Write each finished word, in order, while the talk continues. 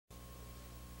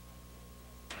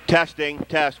Testing,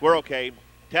 test, we're okay.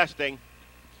 Testing.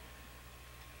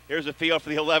 Here's the field for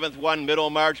the 11th one,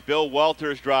 Middlemarch. Bill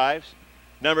Walters drives.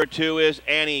 Number 2 is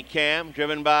Annie Cam,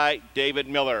 driven by David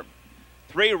Miller.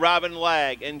 3, Robin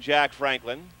Lag and Jack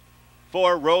Franklin.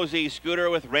 4, Rosie Scooter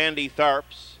with Randy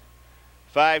Tharps.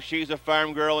 5, She's a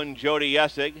Farm Girl and Jody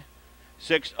Essig.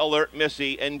 6, Alert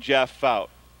Missy and Jeff Fout.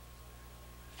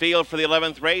 Field for the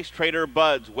 11th race, Trader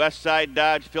Buds, Westside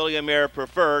Dodge, Philly Mare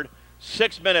Preferred.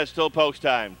 6 minutes till post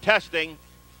time. Testing.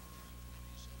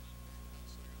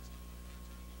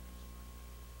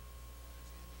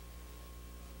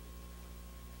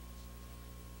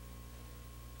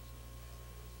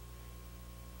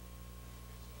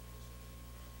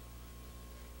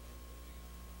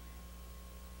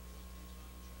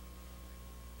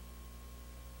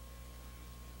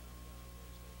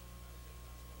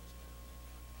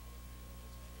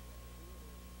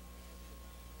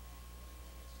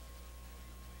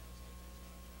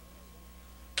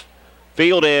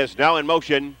 Field is now in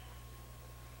motion.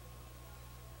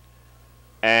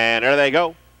 And there they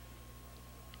go.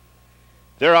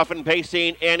 They're off and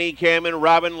pacing. Annie Cam and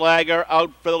Robin Lag are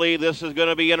out for the lead. This is going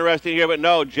to be interesting here, but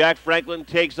no, Jack Franklin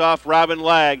takes off Robin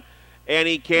Lag.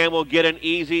 Annie Cam will get an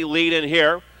easy lead in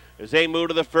here as they move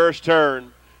to the first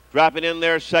turn. Dropping in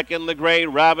there second, the gray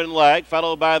Robin Lag,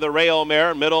 followed by the rail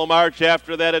mare. Middlemarch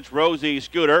after that, it's Rosie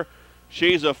Scooter.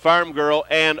 She's a Farm Girl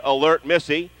and Alert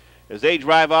Missy as they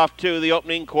drive off to the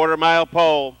opening quarter-mile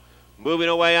pole. Moving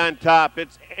away on top,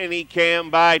 it's Annie Cam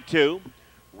by 2.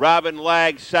 Robin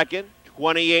Lag second,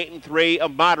 28-3, a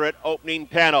moderate opening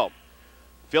panel.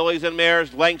 Fillies and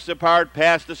mares lengths apart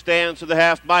past the stands to the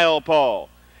half-mile pole.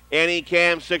 Annie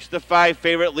Cam 6-5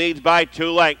 favorite, leads by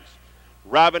 2 lengths.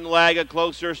 Robin Lag a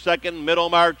closer second,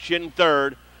 Middlemarch in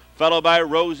third, followed by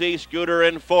Rosie Scooter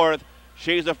in fourth.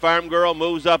 She's a Farm Girl,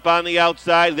 moves up on the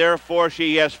outside, therefore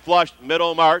she has flushed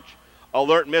Middlemarch.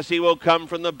 Alert Missy will come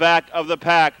from the back of the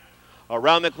pack.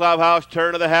 Around the clubhouse,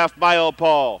 turn to the half-mile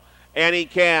pole. Annie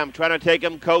Cam trying to take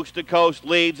him coast to coast,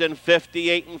 leads in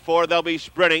 58-4. They'll be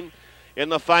sprinting in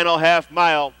the final half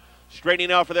mile,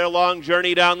 straightening out for their long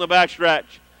journey down the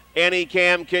backstretch. Annie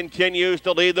Cam continues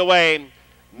to lead the way.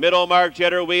 Middlemarch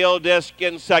at her wheel disc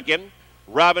in second.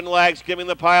 Robin Lag skimming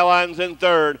the pylons in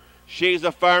third. She's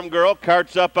a Farm Girl,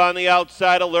 carts up on the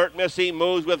outside. Alert Missy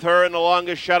moves with her in the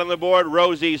longest shot on the board.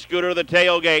 Rosie Scooter the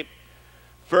tailgate.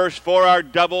 First 4 are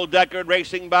double-deckered,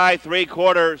 racing by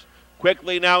 3/4.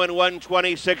 Quickly now in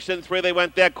 1:26-3. They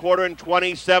went that quarter in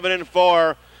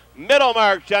 27-4.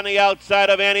 Middlemarch on the outside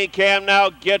of Annie Cam now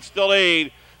gets the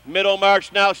lead.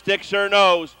 Middlemarch now sticks her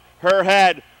nose, her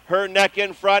head, her neck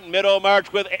in front.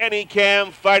 Middlemarch with Annie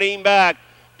Cam fighting back.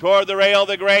 Toward the rail,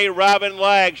 the gray Robin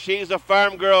Lag. She's a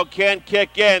Farm Girl, can't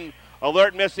kick in.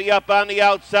 Alert Missy up on the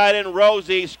outside, and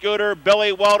Rosie Scooter,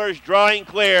 Billy Walters drawing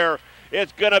clear.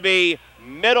 It's going to be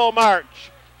Middlemarch.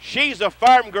 She's a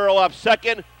Farm Girl up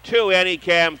second, 2 Annie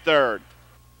Cam third.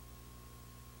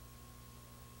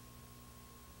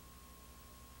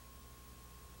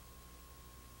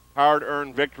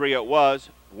 Hard-earned victory it was.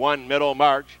 1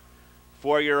 Middlemarch.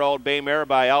 4-year-old bay mare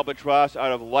by Albatross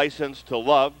out of License to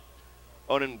Love.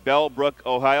 Owned in Bellbrook,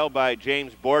 Ohio by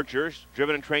James Borchers.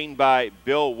 Driven and trained by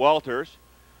Bill Walters.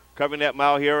 Covering that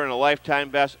mile here in a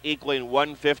lifetime best equaling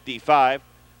 155.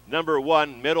 Number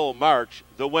 1, Middlemarch,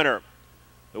 the winner.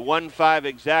 The 1-5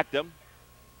 Exactum,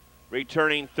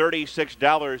 returning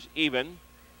 $36 even.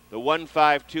 The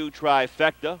 1-5-2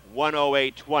 Trifecta,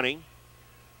 108.20.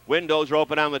 Windows are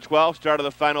open on the 12th. Start of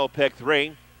the final pick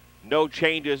 3. No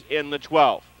changes in the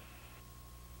 12th.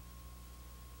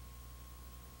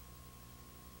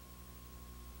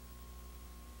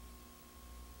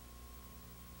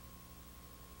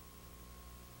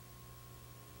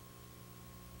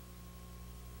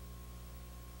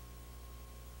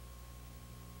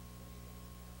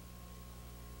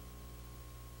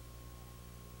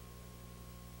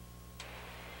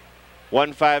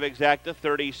 One 5 Exacta,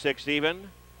 36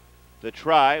 even. The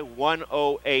try,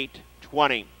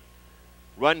 108.20.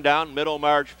 Rundown,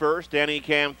 Middlemarch first, Annie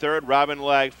Cam third, Robin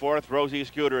Lag fourth, Rosie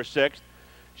Scooter sixth.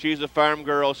 She's a Farm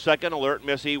Girl second, Alert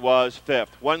Missy was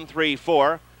fifth.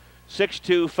 134,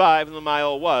 625, and the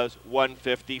mile was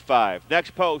 155.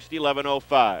 Next post,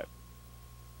 1105.